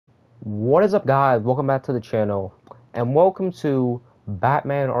What is up, guys? Welcome back to the channel, and welcome to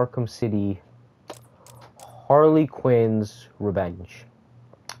Batman Arkham City Harley Quinn's Revenge.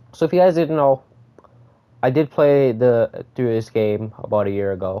 So if you guys didn't know, I did play through this game about a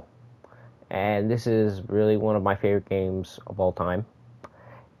year ago, and this is really one of my favorite games of all time.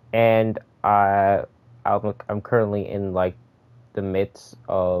 And I'm currently in like the midst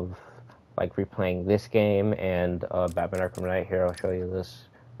of like replaying this game and Batman Arkham Knight. Here, I'll show you this.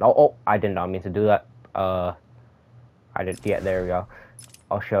 Oh, I did not mean to do that. I did. Yeah, there we go.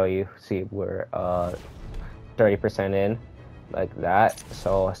 I'll show you. See, we're 30% in, like that.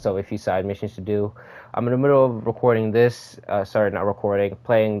 So I still have a few side missions to do. I'm in the middle of recording this. Sorry, not recording.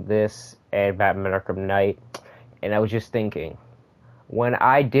 Playing this and Batman Arkham Knight. And I was just thinking, when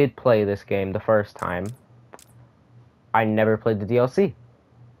I did play this game the first time, I never played the DLC.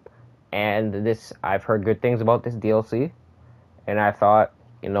 And I've heard good things about this DLC, and I thought,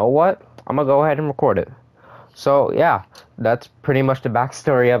 you know what? I'm gonna go ahead and record it. So yeah, that's pretty much the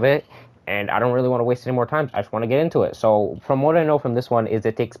backstory of it, and I don't really want to waste any more time. I just want to get into it. So from what I know from this one is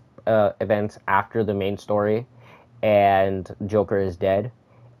it takes events after the main story, and Joker is dead,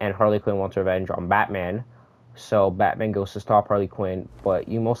 and Harley Quinn wants revenge on Batman. So Batman goes to stop Harley Quinn, but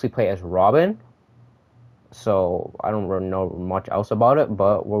you mostly play as Robin. So I don't really know much else about it,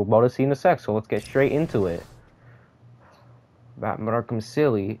 but we're about to see in a sec, so let's get straight into it. Batman Arkham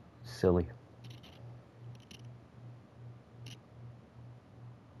silly.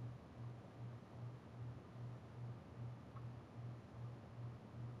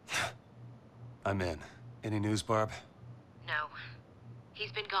 I'm in. Any news, Barb? No.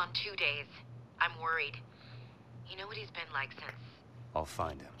 He's been gone 2 days. I'm worried. You know what he's been like since... I'll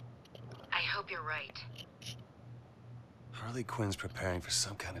find him. I hope you're right. Harley Quinn's preparing for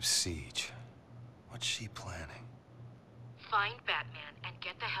some kind of siege. What's she planning? Find Batman and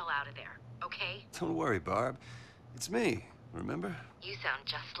get the hell out of there, okay? Don't worry, Barb. It's me, remember? You sound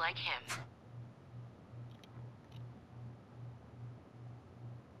just like him.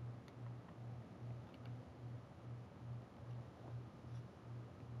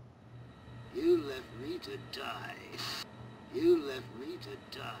 You left me to die. You left me to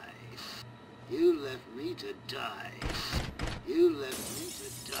die. You left me to die. You left me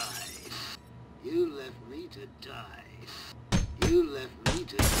to die. You left me to die. You left me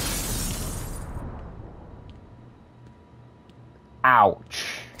to... Ouch.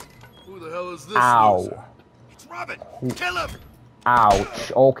 Who the hell is this? Ow. Loser? It's Robin. Kill him.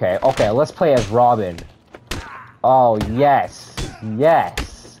 Ouch. Okay, let's play as Robin. Oh, yes.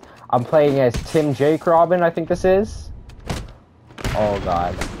 Yes. I'm playing as Tim Jake Robin, I think this is. Oh,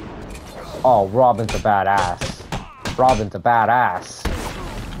 God. Oh, Robin's a badass. Robin's a badass.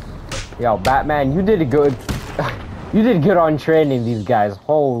 Yo, Batman, you did good. You did good on training these guys.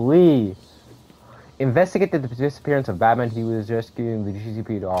 Holy. Investigate the disappearance of Batman. He was rescuing the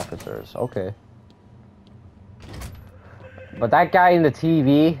GCPD officers. Okay. But that guy in the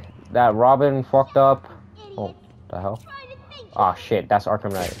TV, that Robin fucked up. Oh, the hell? Oh shit, that's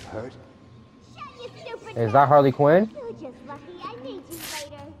Arkham Knight. Is that Harley Quinn?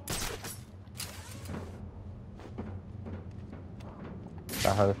 Is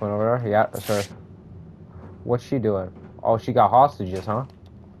that Harley Quinn over there? Yeah, that's her. What's she doing? Oh, she got hostages, huh?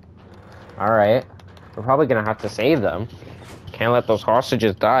 Alright. We're probably gonna have to save them. Can't let those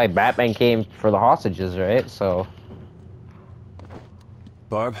hostages die. Batman came for the hostages, right? So...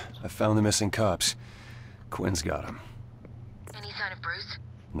 Barb, I found the missing cops. Quinn's got them. Any sign of Bruce?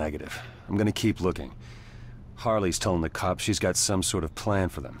 Negative. I'm gonna keep looking. Harley's telling the cops she's got some sort of plan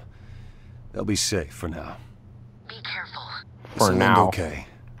for them. They'll be safe for now. Be careful. For now. Okay.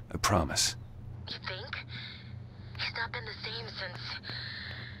 I promise. You think? He's not been the same since...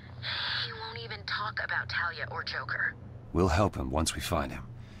 He won't even talk about Talia or Joker. We'll help him once we find him.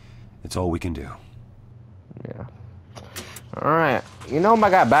 It's all we can do. Yeah. Alright. You know my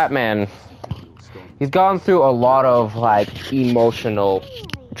guy Batman, he's gone through a lot of, like, emotional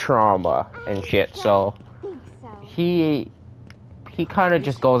trauma and shit, so... He kind of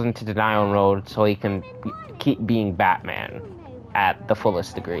just goes into denial mode so he can keep being Batman at the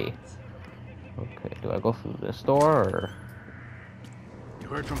fullest degree. Okay, do I go through this door, or...? You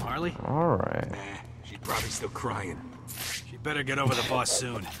heard from Harley? Alright. Nah, she's probably still crying. She better get over the boss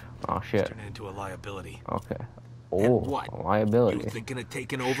soon. Oh, shit. Turn into a liability. Okay. And Oh, what? a liability. You thinking of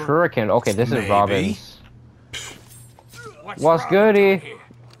taking over? Shuriken. Okay, this Maybe. is Robin's. What's Robin goody? doing here?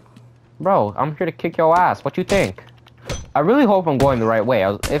 Bro, I'm here to kick your ass. What you think? I really hope I'm going the right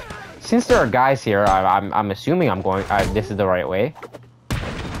way. Since there are guys here, I'm assuming I'm going. This is the right way.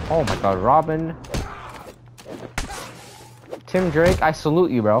 Oh my God, Robin. Tim Drake, I salute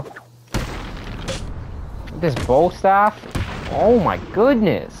you, bro. This bow staff? Oh my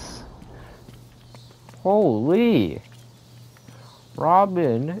goodness. Holy.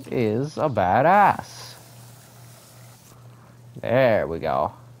 Robin is a badass. There we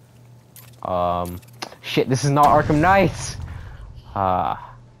go. Shit, this is not Arkham Knights.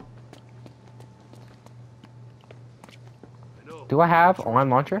 Do I have online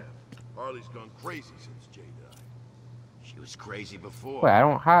launcher? Harley's gone crazy since Jay died. She was crazy before. Wait, I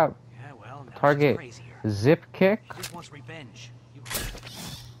don't have Yeah, well, now target she's crazier. zip kick. She just wants revenge. You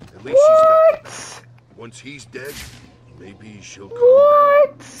At least she's got. What? Once he's dead, maybe she'll calm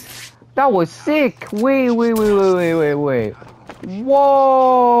What? That was sick. Wait.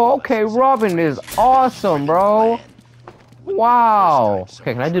 Whoa. Okay, Robin is awesome, bro. Wow.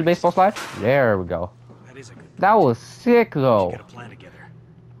 Okay, can I do the baseball slide? There we go. that is a good. That was sick, though. Get a plan together.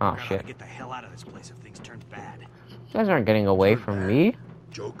 Oh, Figure out how shit. to get the hell out of this place if things turn bad. You guys aren't getting away from me. down.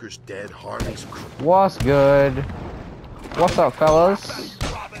 Joker's dead. Harley's What's good? What's up, fellas?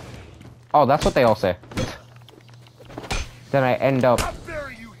 Oh, that's what they all say. Then I end up...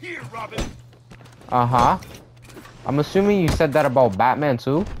 bury you here, Robin. Uh-huh. I'm assuming you said that about Batman,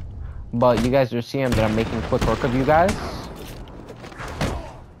 too. But you guys are seeing that I'm making quick work of you guys.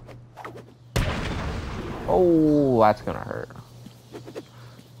 Oh, that's gonna hurt.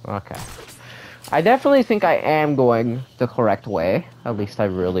 Okay. I definitely think I am going the correct way. At least I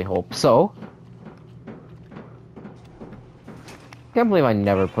really hope so. Can't believe I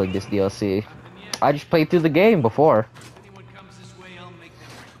never played this DLC. I just played through the game before.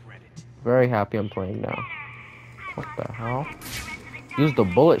 Very happy I'm playing now. What the hell? Use the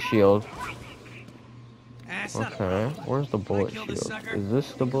bullet shield. Okay, where's the bullet shield? Is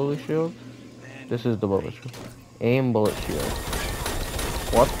this the bullet shield? This is the bullet shield. Aim bullet shield.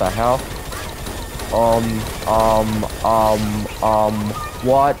 What the hell?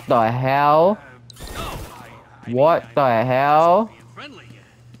 What the hell? What the hell?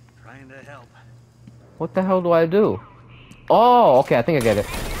 What the hell do I do? Oh, okay, I think I get it.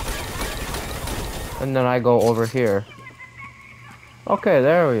 And then I go over here. Okay,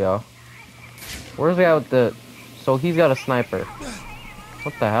 there we go. Where's the guy with the... So he's got a sniper.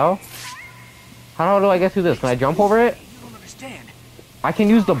 What the hell? How do I get through this? Can I jump over it? I don't understand. I can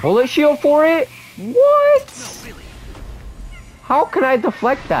use the bullet shield for it? What? No, really. How can I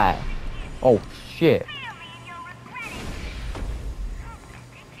deflect that? Oh, shit.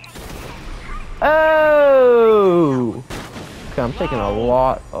 Oh! Okay, I'm taking a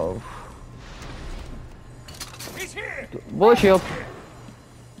lot of... Bullet shield.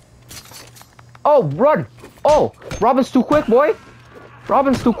 Oh, run! Oh, Robin's too quick, boy.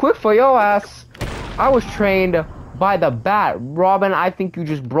 Robin's too quick for your ass. I was trained by the bat. Robin, I think you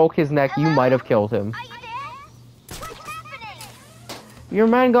just broke his neck. You might have killed him. Your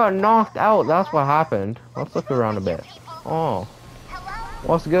man got knocked out. That's what happened. Let's look around a bit. Oh.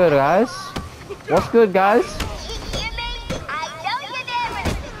 What's good, guys? What's good, guys?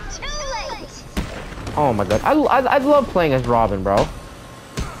 Oh my god. I love playing as Robin, bro.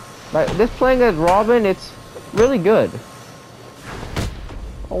 Like, this playing as Robin, it's really good.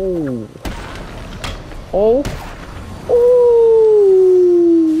 Oh. Oh. Oh.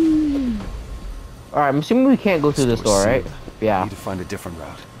 Alright, I'm assuming we can't go through this door, right? Yeah. Need to find a different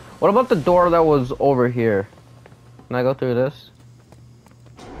route. What about the door that was over here? Can I go through this?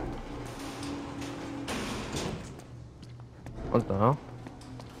 What the hell?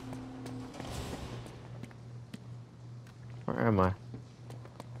 Where am I?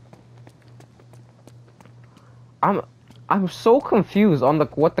 I'm so confused on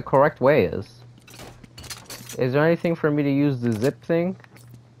what the correct way is. Is there anything for me to use the zip thing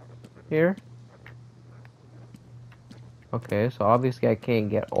here? Okay, so obviously I can't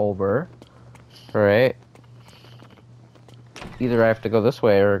get over. Alright. Either I have to go this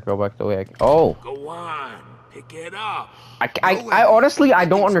way or go back the way I can. Oh! Go on, pick it up. I honestly, I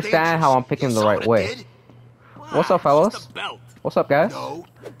don't understand how I'm picking the right way. What's up, fellas? What's up, guys?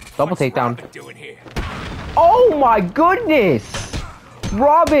 Double takedown. Oh my goodness!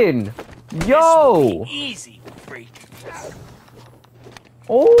 Robin! Yo! Easy, freak.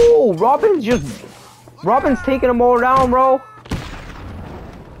 Oh, Robin's taking them all down, bro.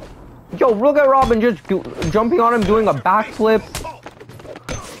 Yo, look at Robin just jumping on him, doing a backflip.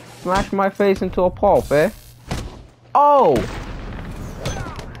 Smash my face into a pulp, eh? Oh!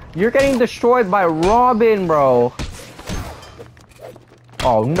 You're getting destroyed by Robin, bro.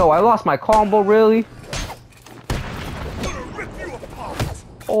 Oh no, I lost my combo, really?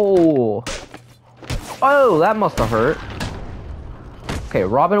 Oh. Oh, that must have hurt. Okay,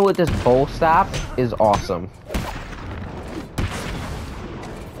 Robin with this bow staff is awesome.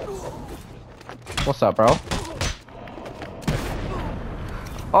 What's up, bro?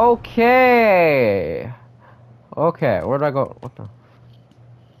 Okay. Okay, where do I go? What the?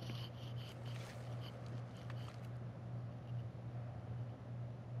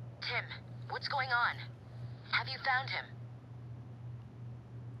 Tim, what's going on? Have you found him?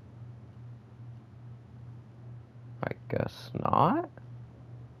 I guess not.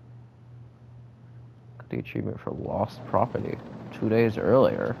 Got the achievement for lost property 2 days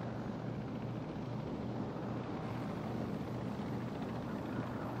earlier.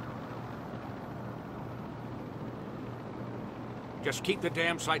 Just keep the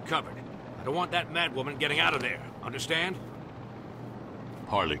damn site covered. I don't want that madwoman getting out of there. Understand?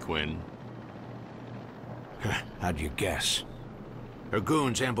 Harley Quinn. How'd you guess? Her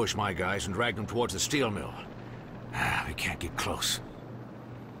goons ambushed my guys and dragged them towards the steel mill. We can't get close.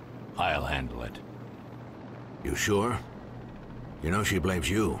 I'll handle it. You sure? You know she blames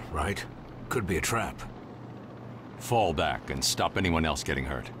you, right? Could be a trap. Fall back and stop anyone else getting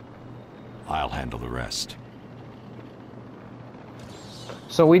hurt. I'll handle the rest.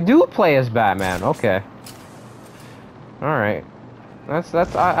 So we do play as Batman. Okay. All right.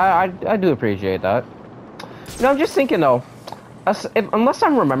 I do appreciate that. You know, I'm just thinking though, unless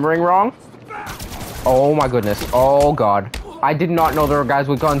I'm remembering wrong. Oh my goodness. Oh god. I did not know there were guys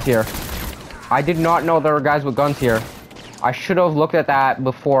with guns here. I did not know there were guys with guns here. I should have looked at that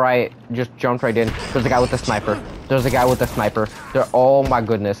before I just jumped right in. There's a guy with a sniper. There's a guy with a sniper. Oh my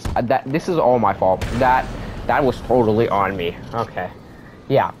goodness. This is all my fault. That was totally on me. Okay.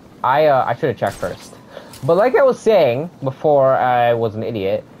 Yeah. I should have checked first. But like I was saying before I was an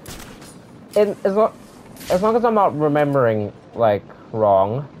idiot, as long as I'm not remembering like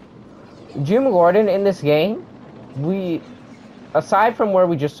wrong, Jim Gordon in this game, aside from where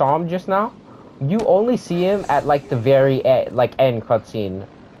we just saw him just now, you only see him at like the very end cutscene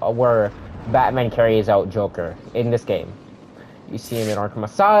where Batman carries out Joker in this game. You see him in Arkham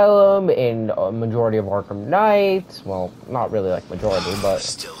Asylum, in a majority of Arkham Knight. Well, not really like majority,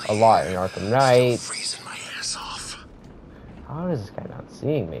 but a lot in Arkham Knight. Freezing my ass off. How is this guy not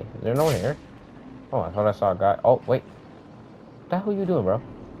seeing me? Is there no one here? Oh, I thought I saw a guy. Oh, wait. What the hell are you doing, bro?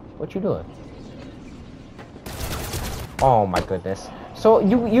 What you doing? Oh my goodness. So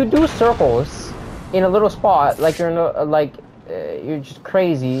you do circles in a little spot, like you're in a, you're just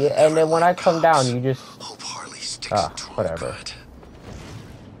crazy, and then when I come down, you just whatever.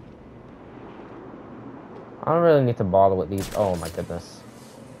 I don't really need to bother with these. Oh my goodness.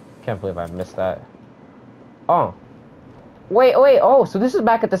 Can't believe I missed that. Oh. Wait, oh, so this is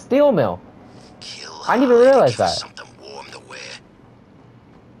back at the steel mill. I didn't even realize that. Something warm to wear.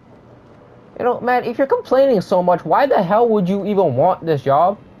 You know, man, if you're complaining so much, why the hell would you even want this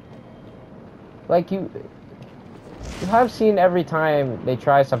job? Like, you have seen every time they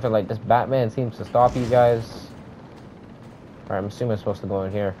try something like this, Batman seems to stop you guys. Alright, I'm assuming I'm supposed to go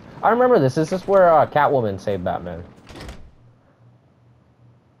in here. I remember this. This is where Catwoman saved Batman.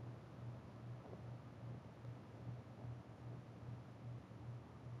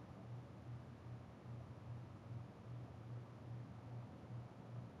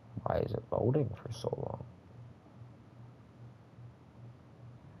 Why is it loading for so long?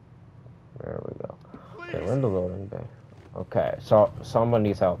 There we go. Okay, we're in the loading bay. Okay, so someone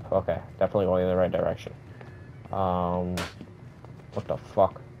needs help. Okay, definitely going in the right direction. What the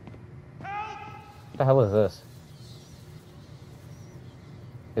fuck? What the hell is this?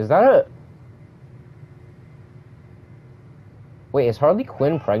 Is that a... Wait, is Harley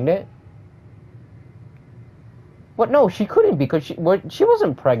Quinn pregnant? What? No, she couldn't because she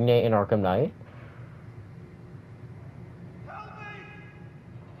wasn't pregnant in Arkham Knight.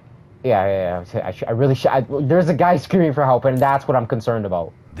 Yeah. I really should. There's a guy screaming for help, and that's what I'm concerned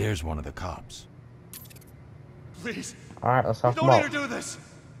about. There's one of the cops. Please. All right, let's talk Don't about. need to do this.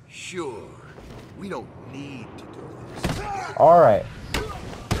 Sure. We don't need to do this. All right.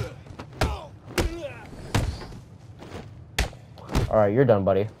 All right, you're done,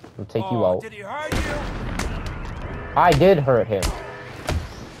 buddy. We'll take you out. Did he hurt you? I did hurt him,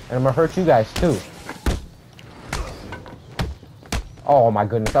 and I'm gonna hurt you guys too. Oh my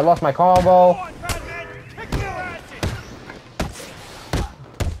goodness, I lost my combo.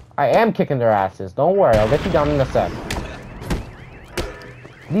 I am kicking their asses. Don't worry, I'll get you down in a sec.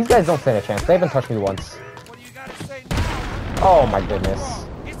 These guys don't stand a chance. They haven't touched me once. What do you gotta say now? Oh my goodness.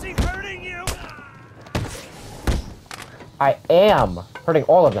 Is he hurting you? I am hurting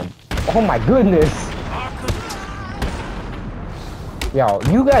all of them. Oh my goodness. Yo,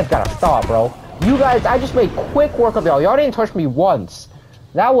 you guys gotta stop, bro. You guys, I just made quick work of y'all. Y'all didn't touch me once.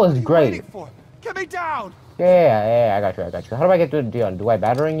 That was great. Get me down! Yeah, I got you. How do I get to the deal? Do I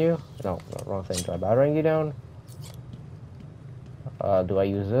battering you? No, wrong thing. Do I battering you down? Do I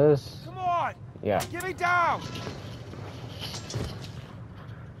use this? Come on! Yeah. Get me down!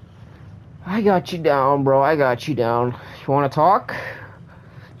 I got you down, bro. I got you down. You want to talk?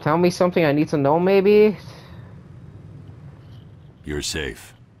 Tell me something I need to know, maybe? You're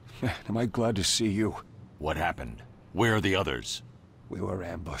safe. Am I glad to see you? What happened? Where are the others? We were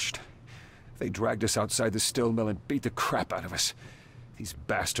ambushed. They dragged us outside the still mill and beat the crap out of us. These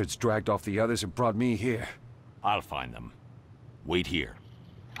bastards dragged off the others and brought me here. I'll find them. Wait here.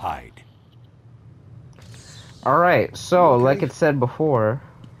 Hide. Alright, so, Okay. like it said before...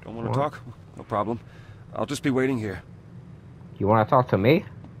 Don't want to talk? No problem. I'll just be waiting here. You want to talk to me?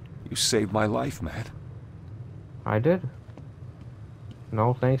 You saved my life, man. I did.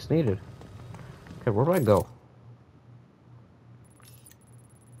 No thanks needed. Okay, where do I go?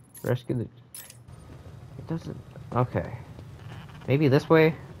 Rescue the... It doesn't... Okay. Maybe this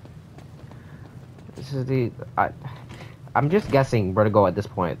way? This is the... I'm just guessing where to go at this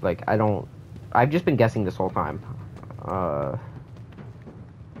point. Like, I don't... I've just been guessing this whole time.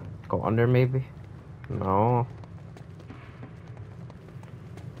 Go under, maybe? No.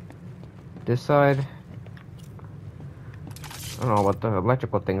 This side? I don't know, but the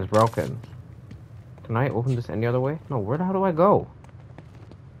electrical thing's broken. Can I open this any other way? No, where the hell do I go?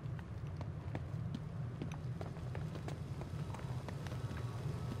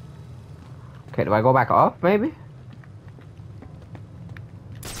 Okay, do I go back up, maybe?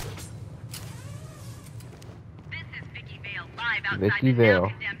 This is Vicky Vale live outside Vicky the Vale.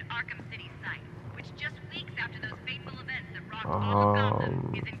 now-condemned Arkham City site, which just weeks after those fateful events that rocked all of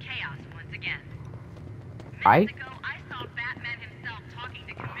Gotham is in chaos once again. Minutes ago, I saw Batman himself talking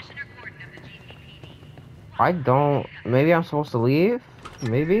to Commissioner Gordon of the GCPD. I don't... Maybe I'm supposed to leave?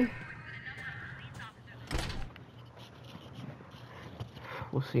 Maybe?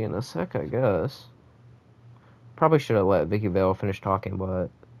 We'll see in a sec, I guess. Probably should have let Vicky Vale finish talking, but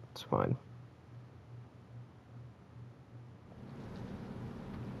it's fine.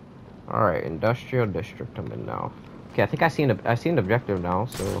 Alright, Industrial District I'm in now. Okay, I think I see an objective now,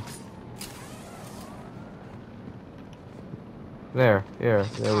 so... There we go.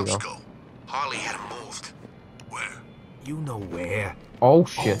 Harley had him moved. Where? You know where? Oh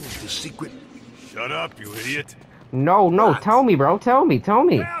shit. The secret. Shut up, you idiot. No, tell me, bro, tell me.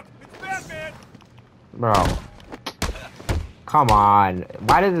 Out! It's Batman! Bro. Come on.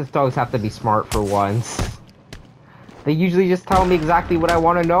 Why do these dogs have to be smart for once? They usually just tell me exactly what I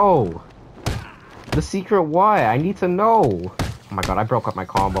want to know. The secret what? I need to know. Oh my god, I broke up my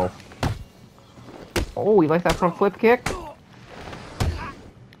combo. Oh, you like that front flip kick?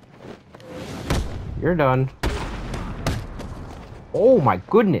 You're done. Oh my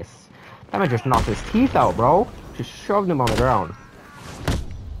goodness. That man just knocked his teeth out, bro. Just shoved him on the ground.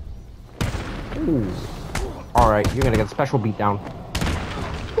 Ooh. Alright, you're gonna get a special beatdown.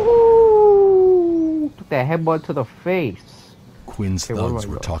 Ooh. Took that headbutt to the face. Quinn's Okay, where do thugs I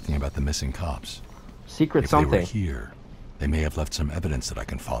were go? talking about the missing cops. Secret If they were something. here, they may have left some evidence that I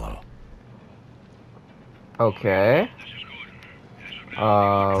can follow. Okay.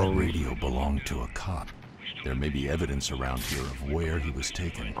 That radio belonged to a cop. There may be evidence around here of where he was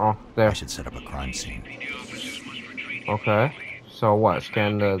taken. Oh, I there. should set up a crime scene. Okay. So what?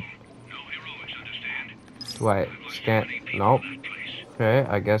 Scan the... Wait, scan... Nope. Okay,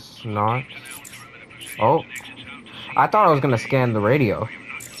 I guess not. Oh. I thought I was gonna scan the radio.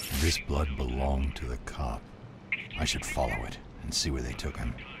 This blood belonged to the cop. I should follow it and see where they took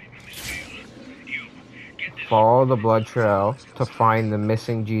him. Follow the blood trail to find the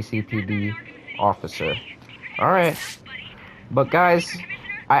missing GCPD officer. Alright. But guys,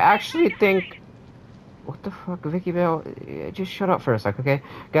 I actually think... What the fuck, Vicky Vale? Just shut up for a sec, okay?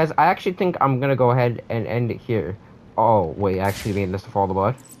 Guys, I actually think I'm gonna go ahead and end it here. Oh, wait, actually mean this to follow the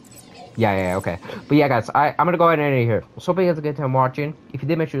blood? Yeah, okay. But yeah, guys, I'm gonna go ahead and end it here. So hope you guys had a good time watching. If you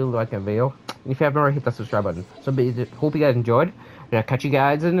did, make sure to like that video. And if you haven't already, hit that subscribe button. So hope you guys enjoyed. And I'll catch you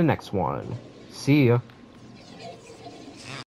guys in the next one. See ya.